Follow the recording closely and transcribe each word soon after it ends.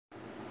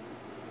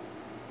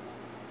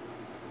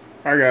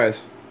Hi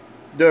guys,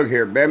 Doug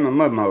here, Bama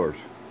Mud Mowers.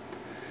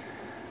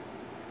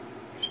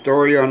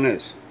 Story on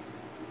this.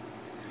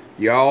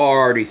 Y'all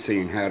already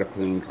seen how to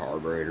clean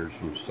carburetors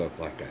and stuff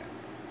like that.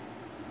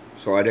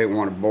 So I didn't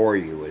want to bore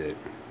you with it.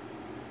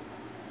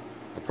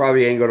 I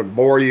probably ain't going to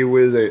bore you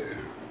with it,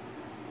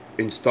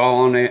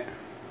 installing it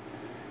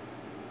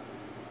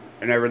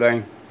and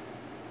everything.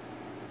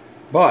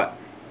 But,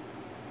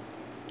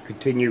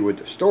 continue with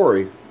the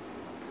story.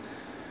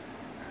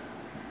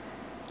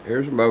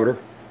 Here's a motor.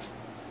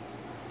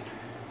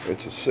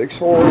 It's a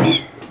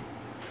 6-horse.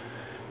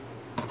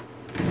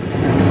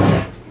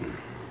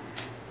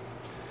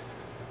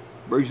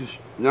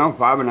 No,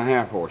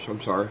 5.5 horse,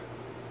 I'm sorry.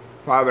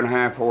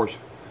 5.5 horse.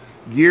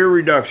 Gear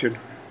reduction.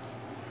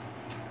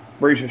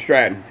 Breeze and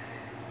Stratton.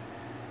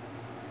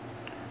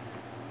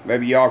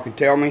 Maybe y'all could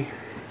tell me.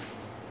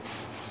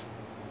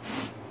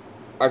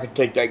 I could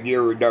take that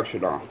gear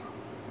reduction off.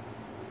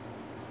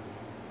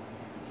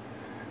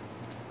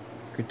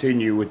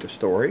 Continue with the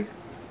story.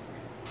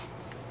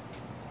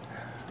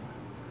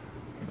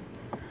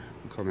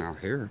 Come out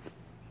here.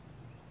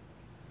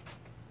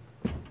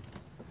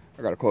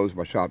 I gotta close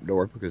my shop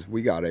door because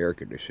we got air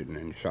conditioning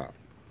in the shop.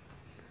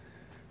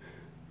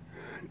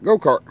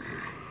 Go-kart.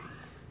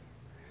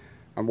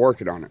 I'm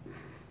working on it.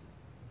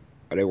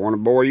 I didn't want to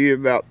bore you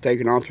about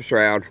taking off the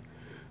shroud,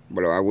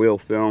 but I will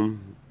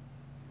film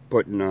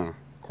putting a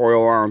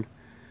coil on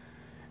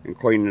and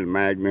cleaning the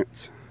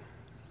magnets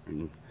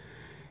and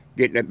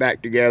getting it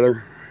back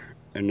together,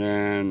 and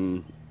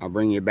then I'll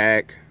bring you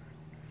back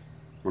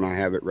when I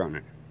have it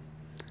running.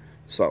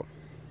 So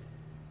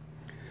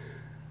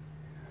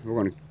we're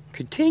going to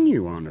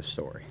continue on the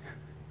story.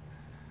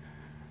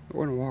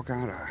 We're going to walk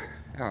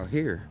out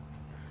here,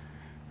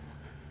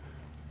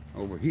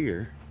 over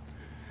here.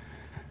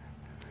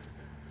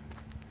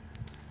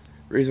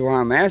 Reason why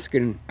I'm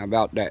asking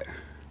about that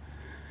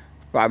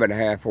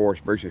 5.5 horse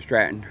Briggs &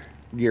 Stratton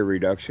gear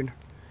reduction,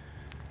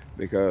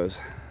 because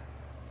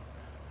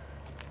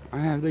I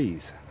have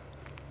these.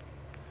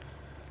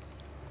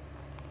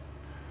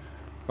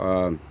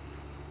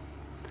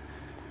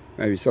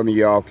 Maybe some of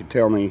y'all could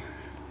tell me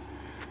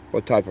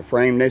what type of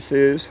frame this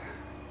is,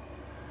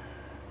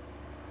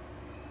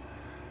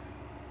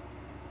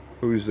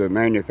 who's the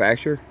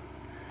manufacturer.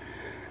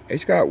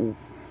 It's got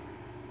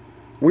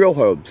wheel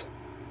hubs,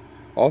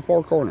 all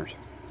 4 corners.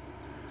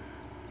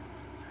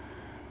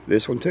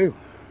 This one too.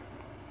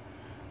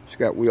 It's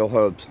got wheel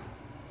hubs,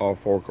 all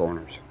 4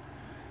 corners.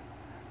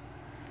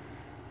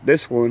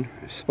 This one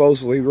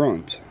supposedly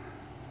runs.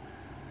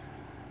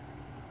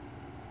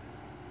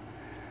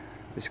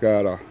 It's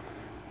got a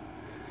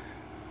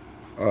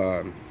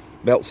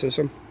belt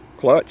system,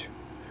 clutch,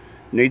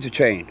 needs a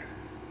chain.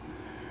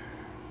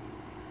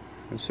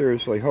 I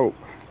seriously hope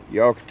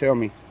y'all can tell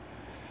me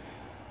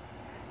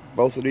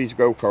both of these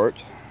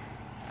go-karts,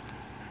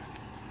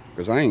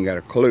 because I ain't got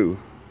a clue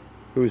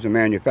who's the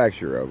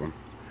manufacturer of them.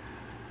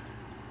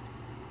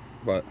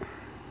 But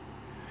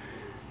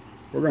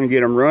we're going to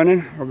get them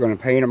running, we're going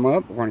to paint them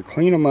up, we're going to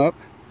clean them up,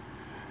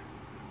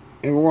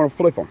 and we're going to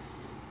flip them.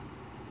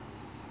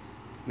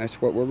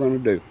 That's what we're going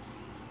to do.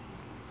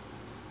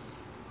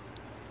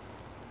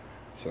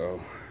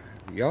 So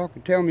y'all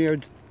can tell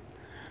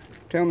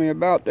me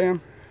about them.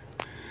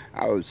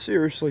 I would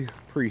seriously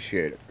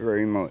appreciate it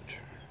very much.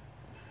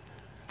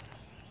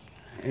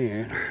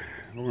 And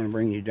we're going to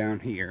bring you down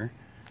here,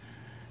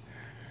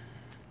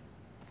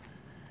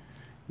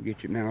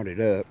 get you mounted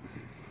up.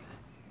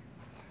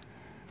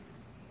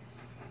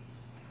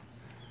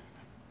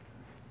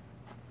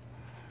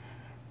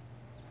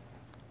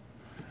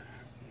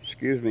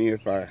 Excuse me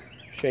if I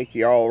shake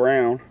you all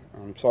around,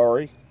 I'm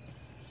sorry,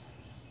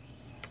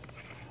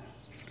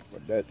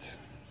 but that's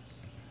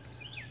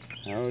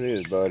how it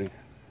is, buddy.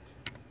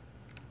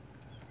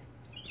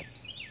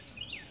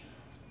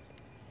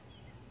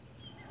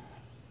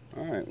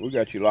 Alright, we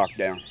got you locked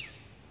down.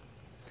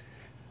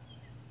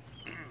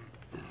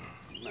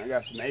 I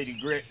got some 80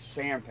 grit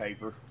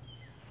sandpaper.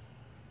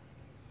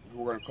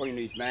 We're going to clean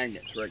these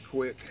magnets right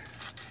quick.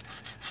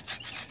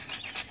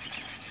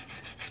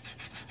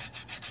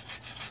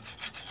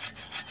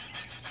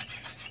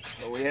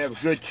 So we have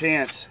a good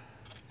chance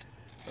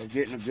of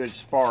getting a good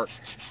spark.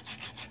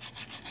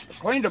 I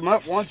cleaned them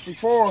up once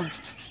before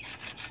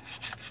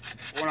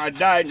when I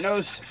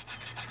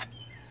diagnosed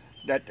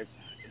that the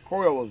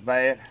coil was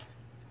bad.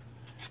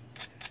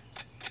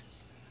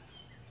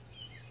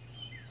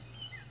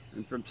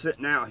 And from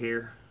sitting out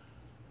here,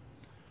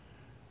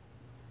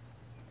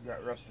 I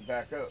got rusted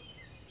back up.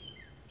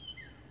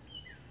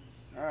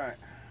 Alright.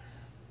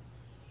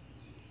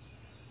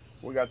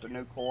 We got the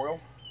new coil.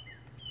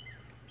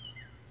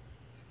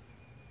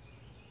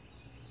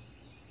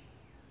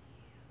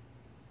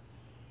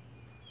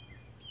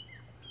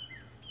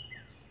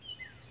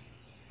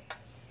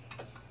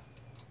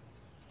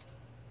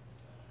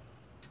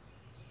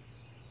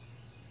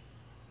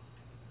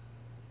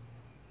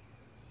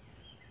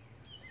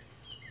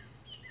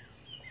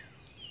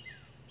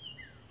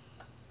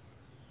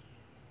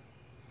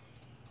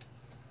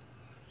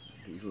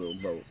 These little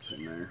bolts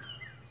in there.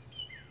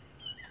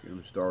 Get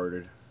them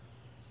started.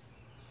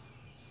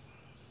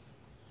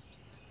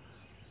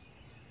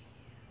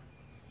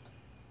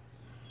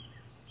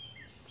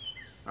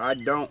 I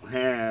don't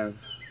have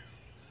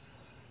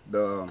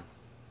the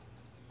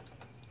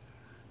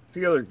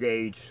feeler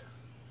gauge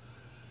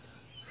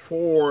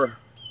for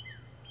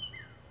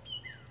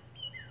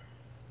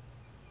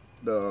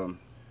the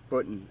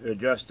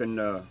adjusting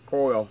the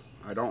coil.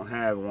 I don't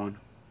have one,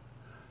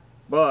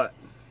 but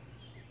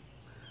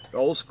the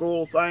old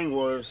school thing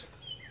was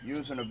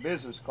using a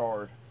business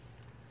card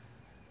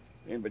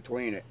in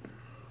between it.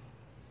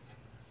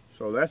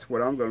 So that's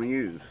what I'm going to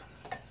use.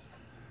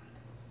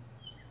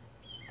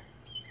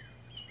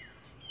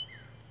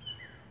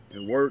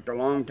 It worked a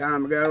long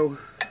time ago,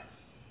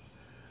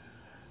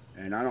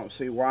 and I don't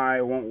see why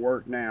it won't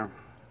work now.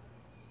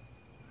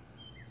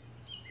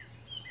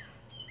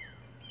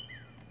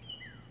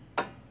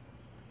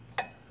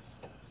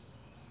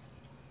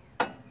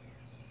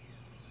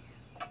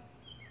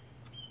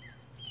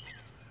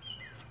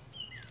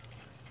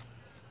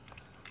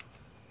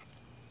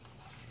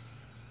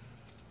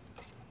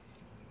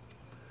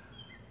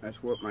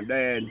 That's what my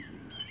dad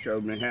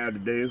showed me how to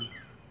do.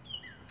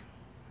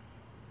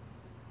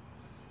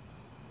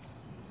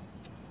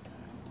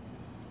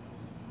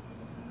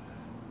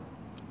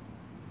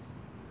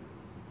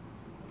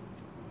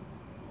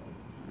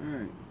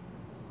 Alright.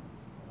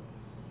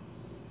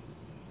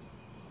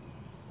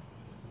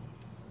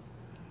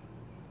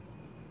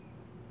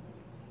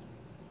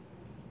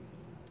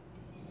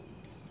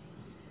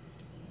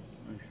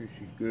 Make sure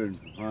she's good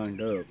and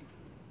lined up.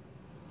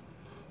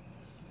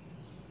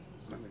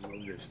 Let me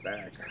move this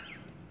back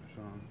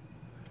some.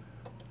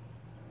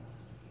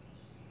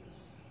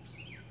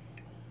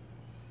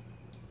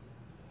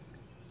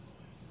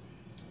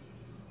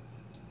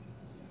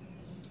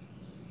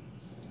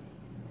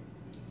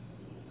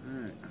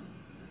 Alright.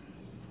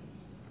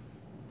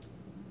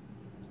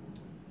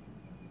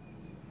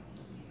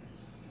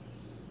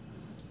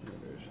 There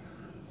it is.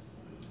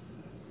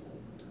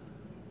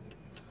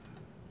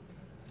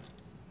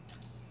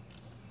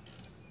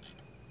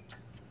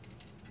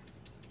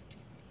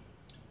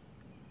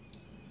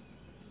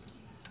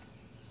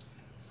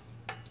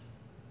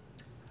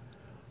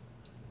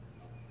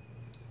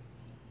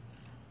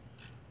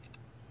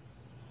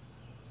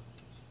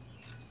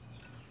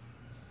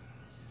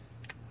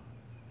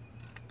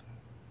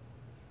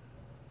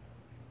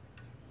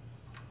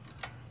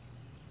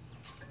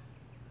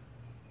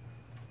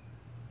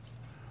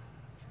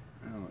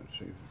 Now let's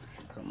see if it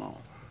should come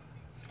off.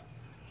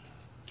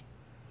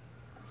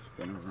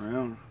 Spin it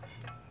around.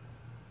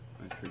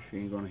 Make sure she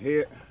ain't gonna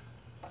hit.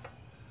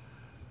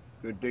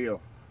 Good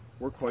deal.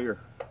 We're clear.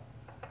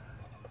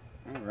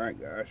 Alright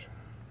guys.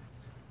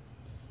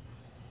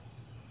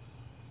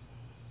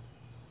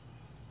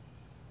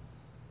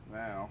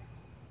 Now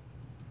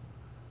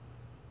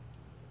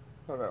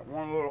I got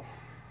one little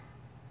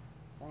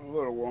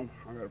one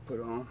I gotta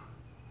put on.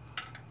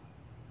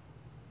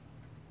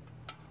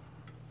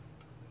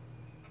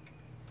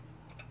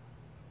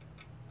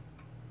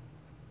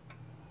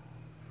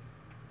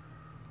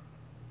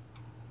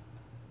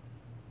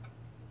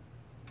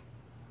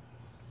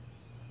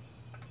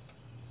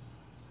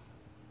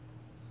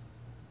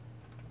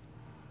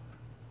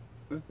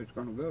 If it's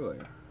gonna go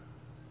there.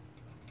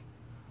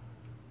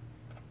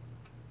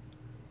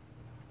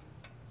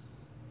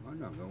 Might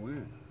not go in.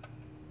 It's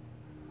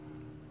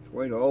the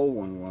way the old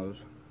one was.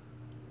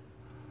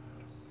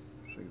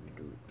 Let's see if we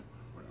do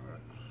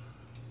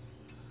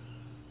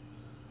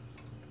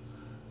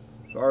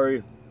it.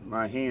 Sorry,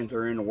 my hands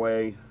are in the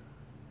way.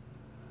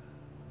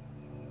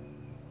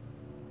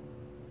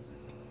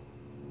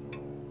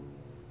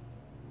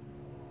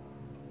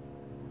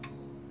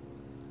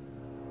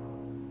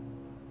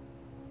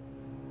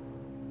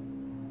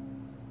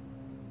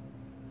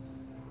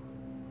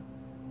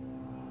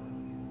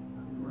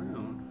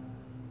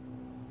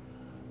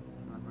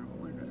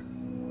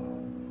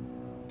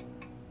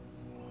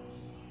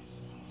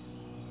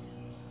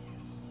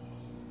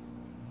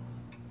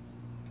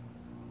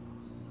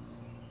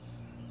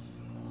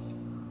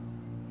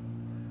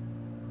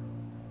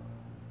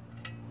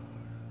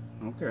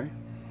 Okay.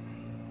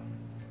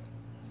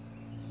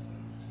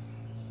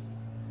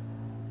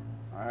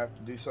 I have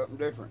to do something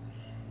different.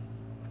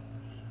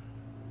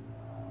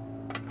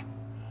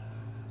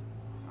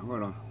 I'm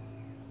gonna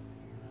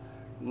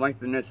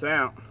lengthen this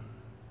out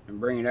and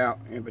bring it out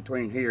in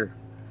between here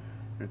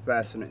and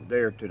fasten it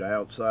there to the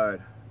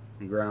outside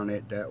and ground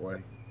it that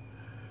way.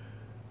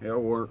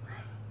 It'll work.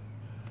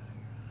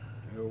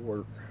 It'll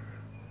work.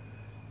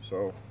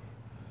 So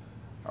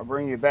I'll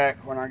bring you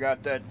back when I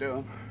got that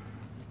done.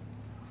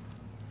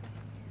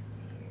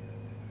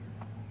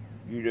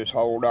 You just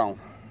hold on.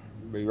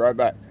 Be right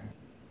back.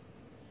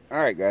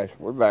 Alright guys,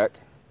 we're back.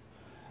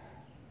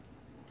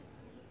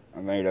 I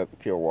made up the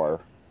kill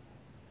wire.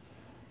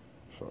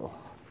 So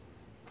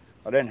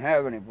I didn't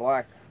have any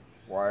black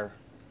wire.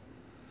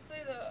 See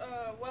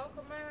the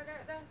welcome mat I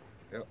got done?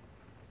 Yep.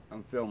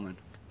 I'm filming.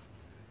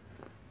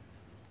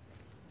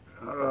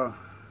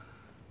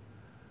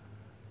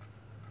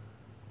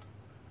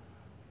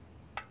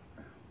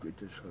 Get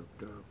this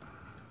hooked up.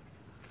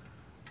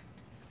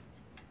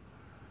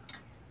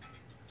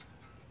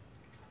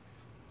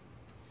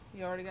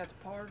 You already got the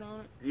part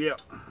on it?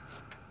 Yep.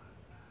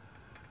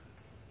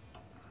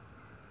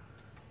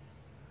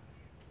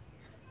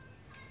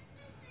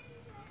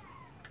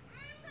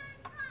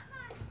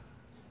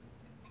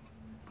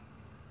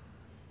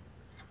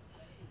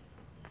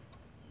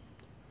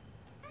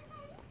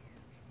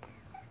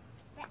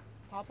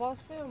 Papa's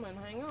filming.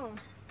 Hang on.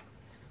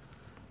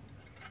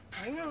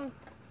 Hang on.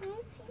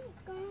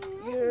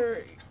 You're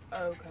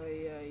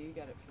okay. Yeah, you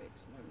got it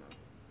fixed. Never mind.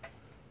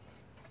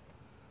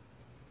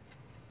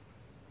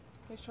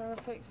 He's trying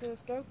to fix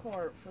this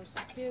go-kart for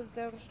some kids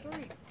down the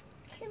street.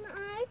 Can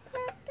I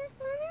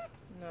practice on it?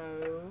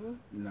 No.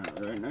 Not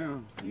right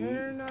now.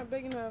 You're not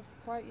big enough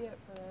quite yet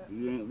for that.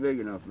 You ain't big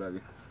enough,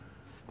 baby.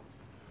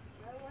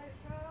 Gotta wait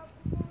set up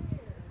before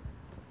here.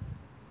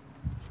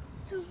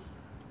 So,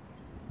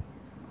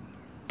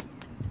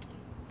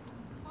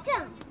 Hop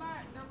Jump. on your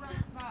bike. Go ride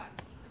your bike.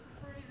 It's a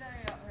pretty day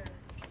out here.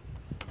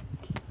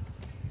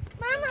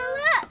 Mama,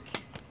 look!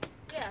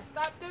 Yeah,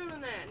 stop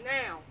doing that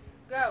now.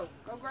 Go.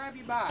 Go grab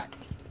your bike.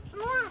 I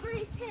want my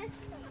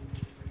sister.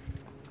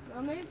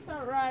 You'll need to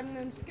start riding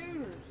them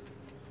scooters.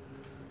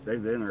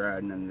 They've been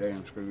riding them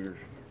damn scooters.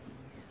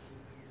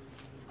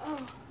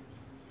 Oh.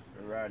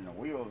 They're riding the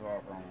wheels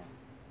off on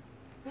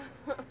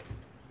them.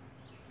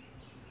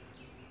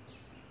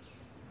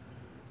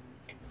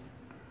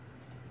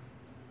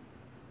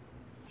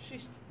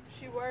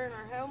 She wearing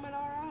her helmet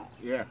all right?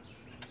 Yeah.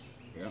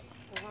 Yep.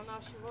 Well, I know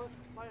she was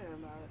complaining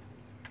about it.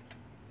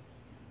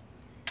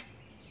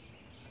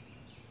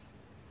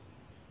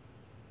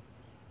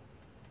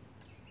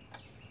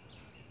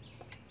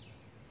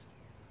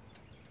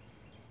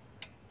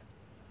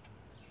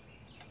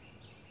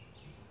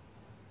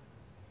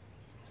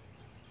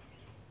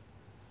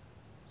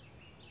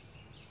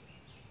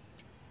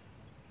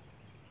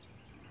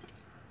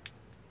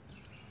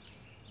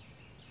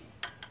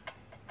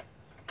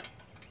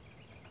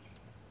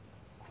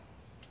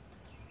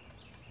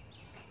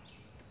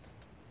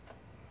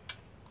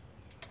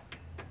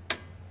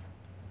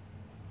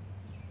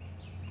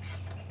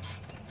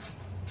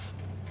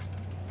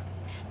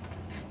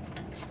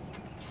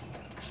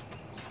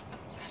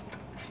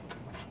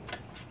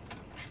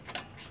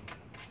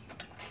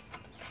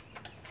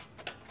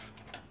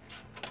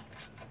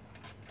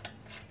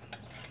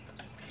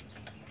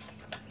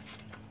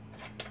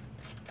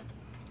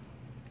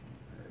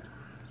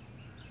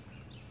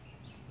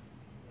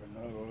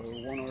 Another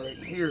little one right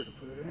here to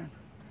put it in.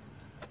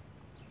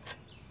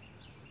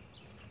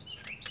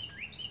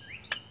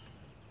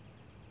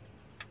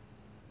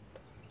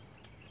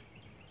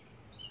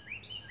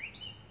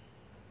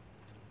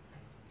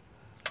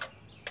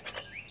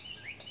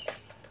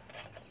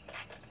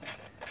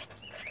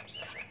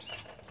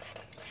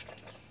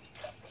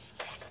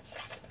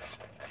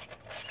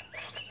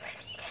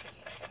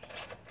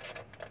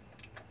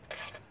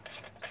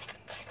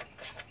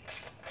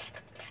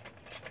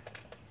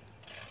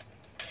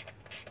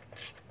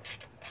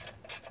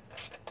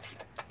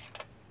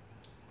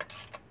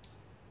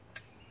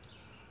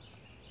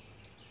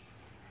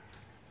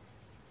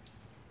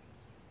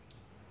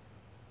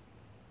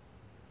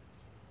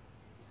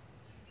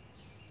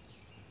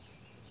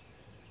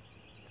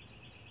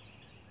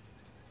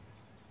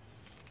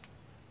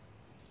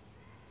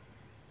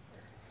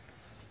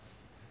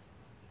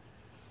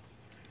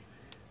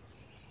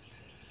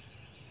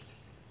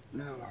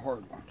 Now the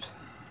hard ones.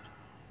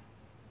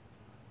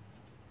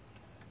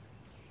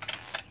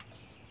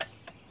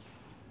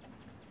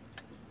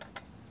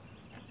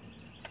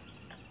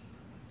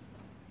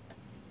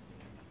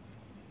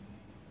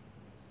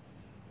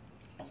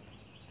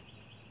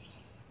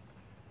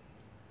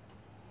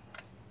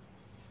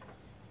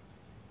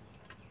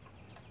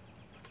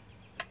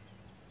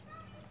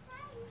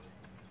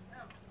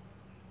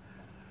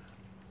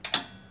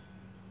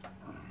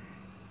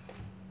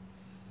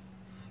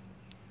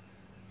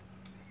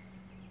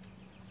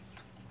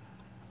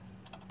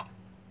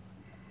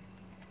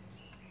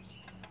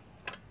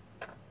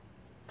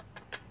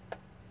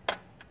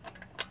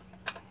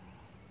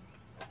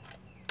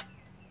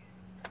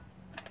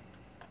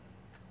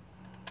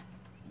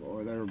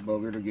 Boy, they're a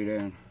bugger to get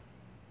in.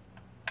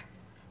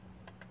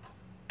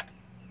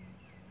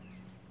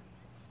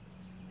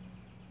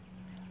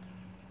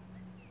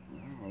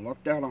 Well, I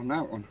lucked out on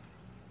that one.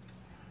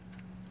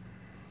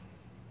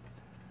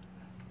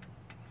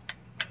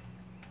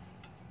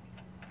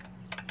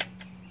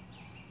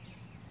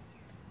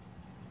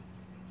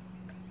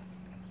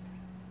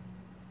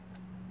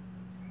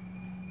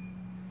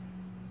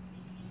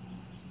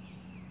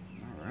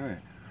 All right.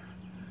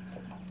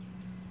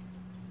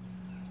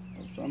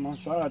 It's on my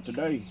side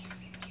today.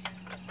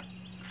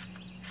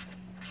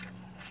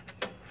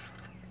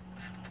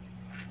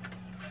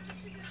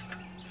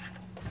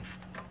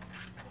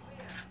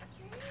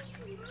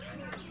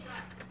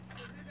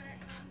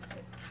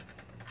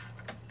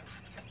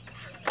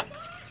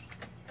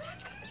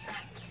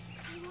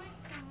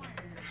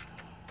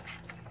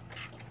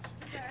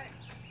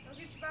 Go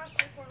get your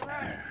bicycle and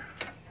ride.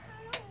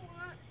 I don't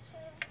want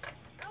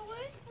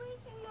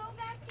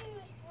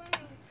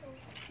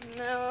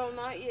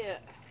not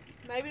yet.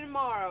 Maybe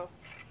tomorrow.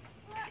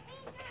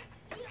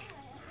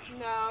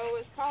 No,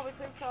 it's probably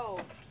too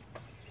cold.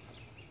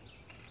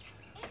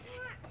 It's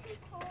not too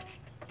cold.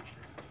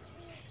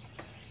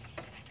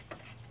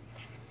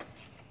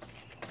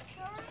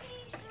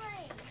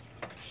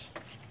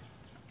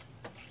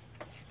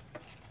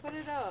 Put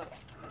it up.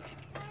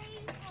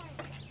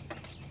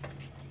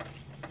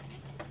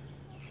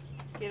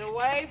 Get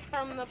away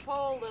from the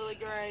pool, Lily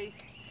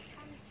Grace.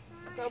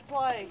 Go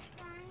play.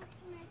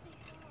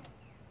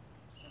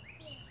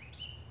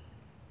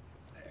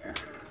 There.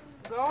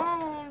 Go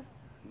on.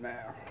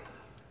 Now.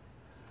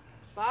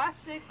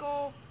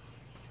 Bicycle.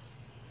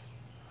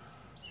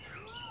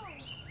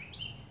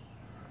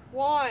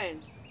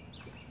 1.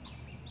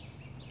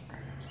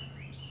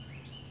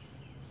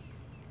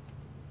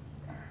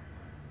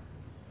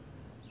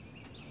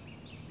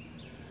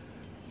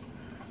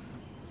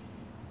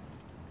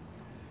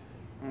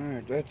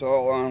 Alright, that's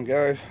all on,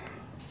 guys.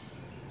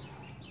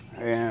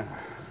 And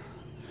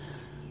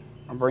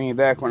I'll bring you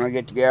back when I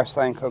get the gas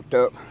tank hooked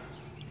up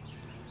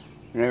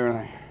and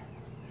everything.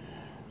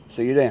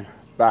 See you then.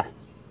 Bye.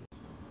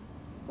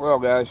 Well,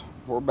 guys,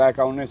 we're back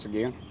on this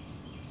again.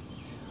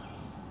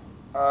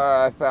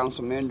 I found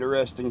some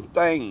interesting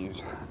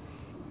things.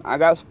 I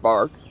got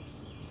spark,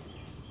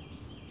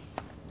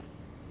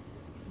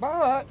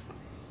 but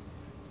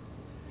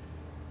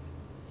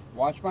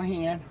watch my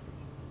hand.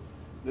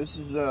 This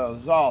is the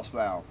exhaust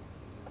valve.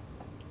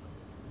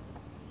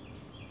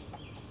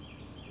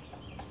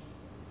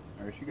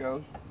 There she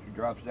goes. She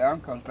drops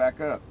down, comes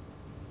back up.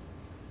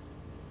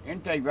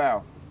 Intake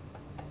valve.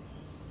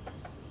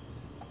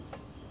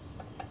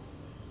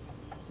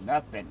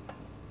 Nothing.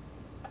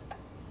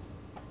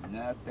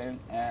 Nothing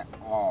at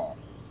all.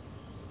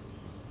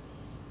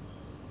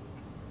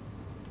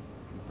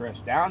 You press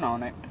down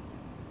on it.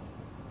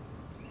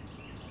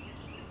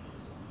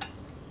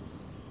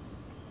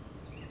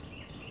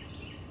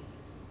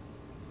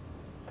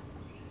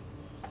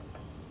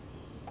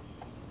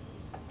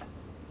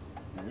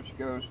 There she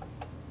goes.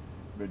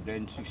 But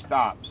then she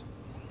stops.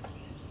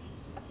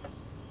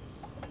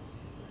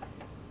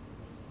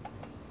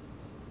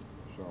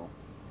 So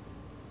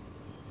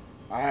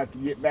I have to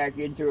get back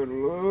into it a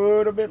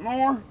little bit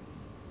more,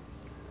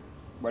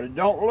 but it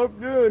don't look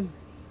good.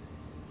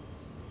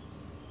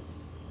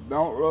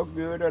 Don't look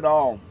good at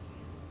all.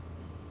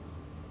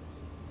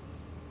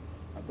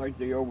 I think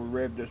they over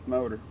revved this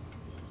motor.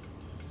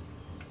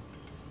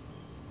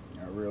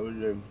 I really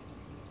do.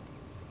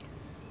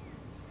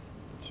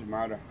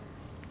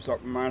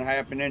 Something might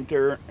happen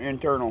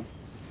internal.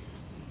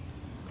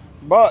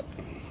 But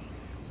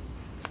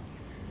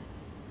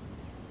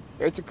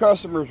it's a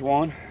customer's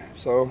one,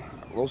 so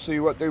we'll see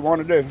what they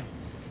want to do.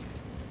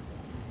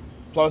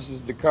 Plus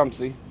it's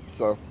Tecumseh,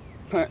 so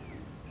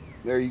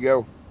there you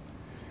go.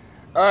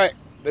 Alright,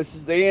 this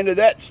is the end of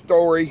that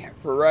story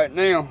for right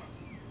now.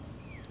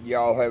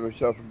 Y'all have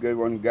yourself a good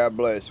one. God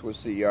bless. We'll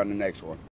see you on the next one.